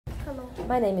Hello.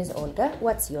 My name is Olga.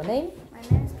 What's your name? My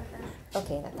name is Natalia.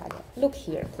 Okay, Natalia. Look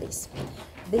here, please.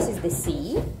 This is the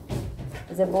sea.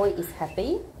 The boy is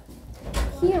happy.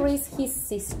 Here is his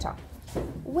sister.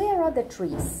 Where are the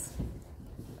trees?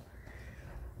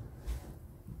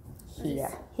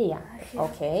 Here. Here.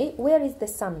 Okay. Where is the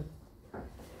sun?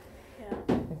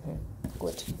 Yeah.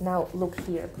 Good. Now look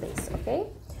here, please. Okay.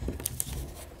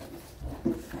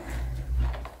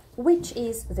 Which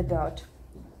is the bird?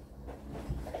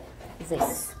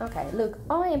 This. Okay, look,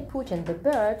 I am putting the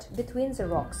bird between the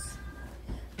rocks.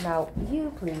 Now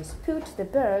you please put the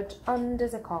bird under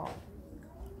the car.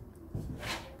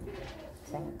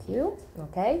 Thank you.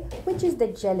 Okay, which is the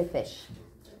jellyfish?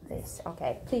 This.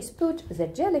 Okay, please put the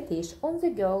jellyfish on the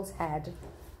girl's head.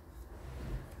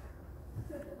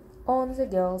 On the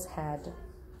girl's head.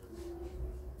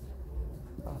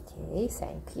 Okay,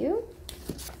 thank you.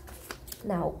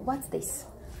 Now, what's this?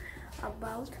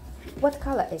 About What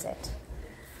color is it?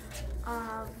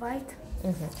 white.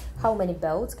 How many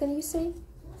boats can you see?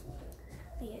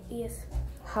 Yes.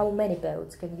 How many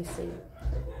boats can you see?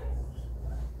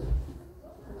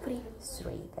 3.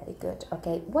 3. Very good.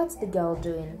 Okay, what's the girl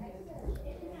doing?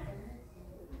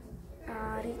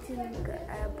 Reading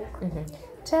a book.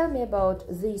 Tell me about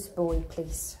this boy,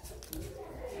 please.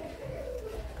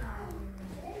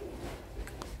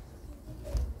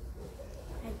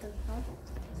 I don't know.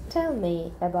 Tell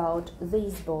me about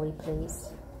this boy,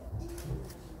 please.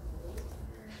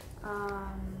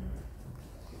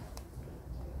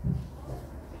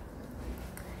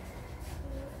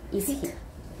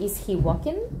 Is he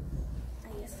walking?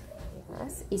 Yes.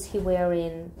 Yes. Is he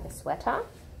wearing a sweater?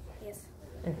 Yes.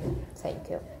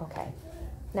 Thank you. Okay.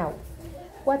 Now,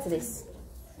 what's this?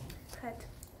 Hat.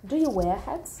 Do you wear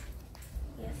hats?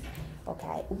 Yes.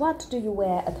 Okay. What do you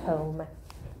wear at home?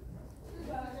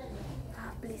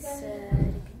 Please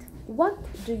repeat. What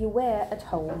do you wear at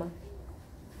home?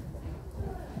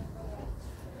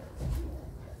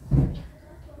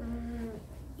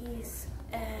 Is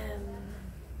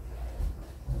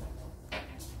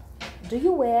Do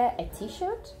you wear a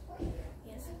t-shirt?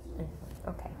 yes.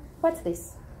 Okay. What's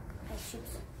this?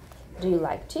 Chips. Do you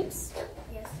like chips?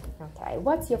 Yes. Okay.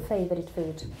 What's your favorite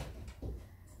food?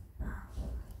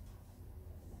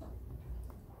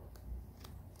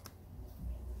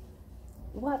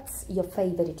 What's your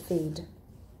favorite food?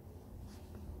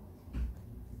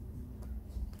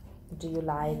 Do you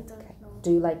like don't know.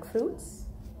 Do you like fruits?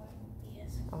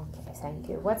 Yes. Okay, thank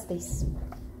you. What's this?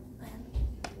 Pen.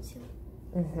 Pencil.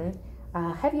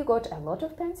 Have you got a lot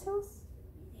of pencils?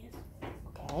 Yes.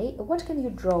 Okay. What can you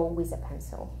draw with a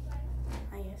pencil?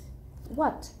 Yes.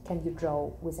 What can you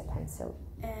draw with a pencil?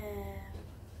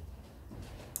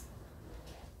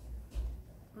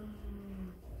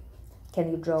 Can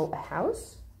you draw a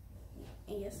house?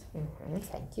 Yes.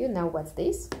 Thank you. Now what's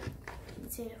this?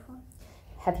 Telephone.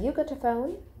 Have you got a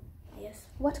phone? Yes.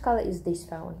 What color is this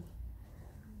phone?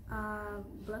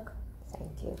 Black.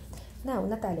 Thank you. Now,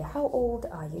 Natalia, how old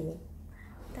are you?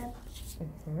 10.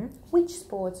 Which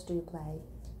sports do you play?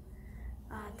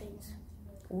 Tennis.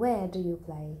 Where do you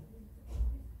play?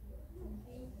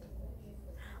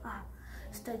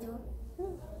 Stadium.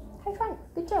 High five.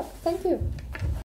 Good job. Thank you.